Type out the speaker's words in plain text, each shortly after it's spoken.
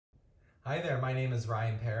Hi there, my name is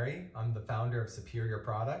Ryan Parry. I'm the founder of Supearior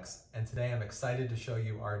Products, and today I'm excited to show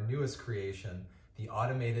you our newest creation, the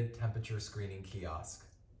automated temperature screening kiosk.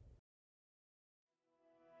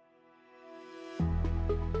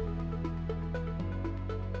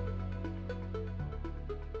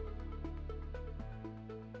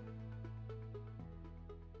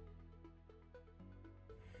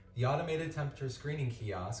 The automated temperature screening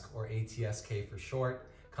kiosk, or ATSK for short,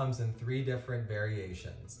 comes in 3 different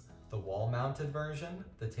variations: the wall-mounted version,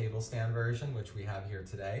 the table stand version, which we have here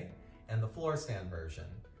today, and the floor stand version.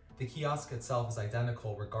 The kiosk itself is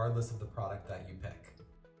identical regardless of the product that you pick.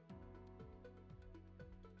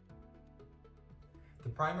 The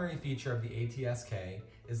primary feature of the ATSK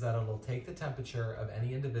is that it will take the temperature of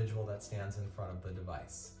any individual that stands in front of the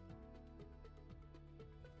device.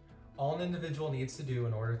 All an individual needs to do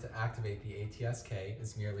in order to activate the ATSK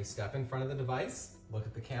is merely step in front of the device, look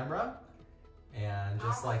at the camera, and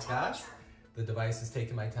just like that, the device has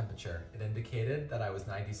taken my temperature. It indicated that I was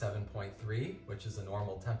 97.3, which is a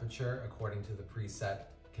normal temperature according to the preset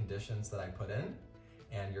conditions that I put in,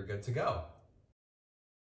 and you're good to go.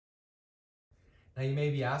 Now you may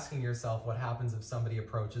be asking yourself what happens if somebody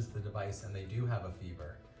approaches the device and they do have a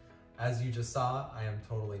fever. As you just saw, I am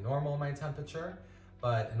totally normal in my temperature,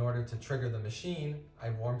 but in order to trigger the machine,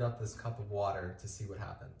 I've warmed up this cup of water to see what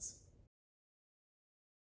happens.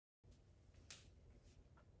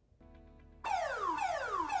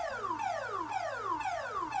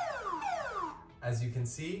 As you can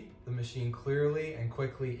see, the machine clearly and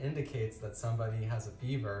quickly indicates that somebody has a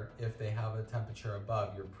fever if they have a temperature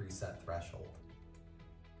above your preset threshold.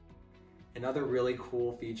 Another really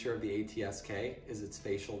cool feature of the ATSK is its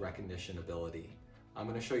facial recognition ability. I'm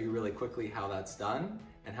going to show you really quickly how that's done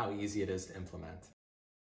and how easy it is to implement.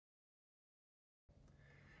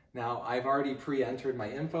 Now, I've already pre-entered my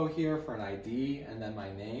info here for an ID and then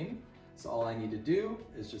my name. So all I need to do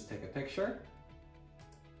is just take a picture.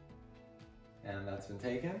 And that's been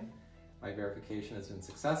taken. My verification has been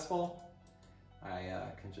successful.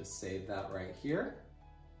 I can just save that right here.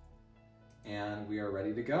 And we are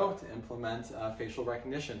ready to go to implement facial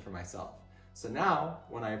recognition for myself. So now,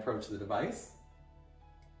 when I approach the device,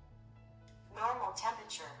 normal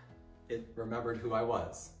temperature, it remembered who I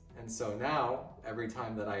was. And so now, every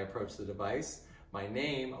time that I approach the device, my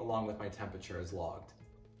name along with my temperature is logged.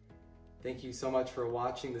 Thank you so much for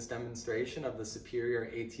watching this demonstration of the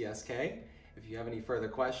Supearior ATSK. If you have any further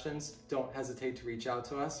questions, don't hesitate to reach out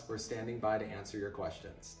to us. We're standing by to answer your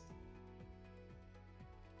questions.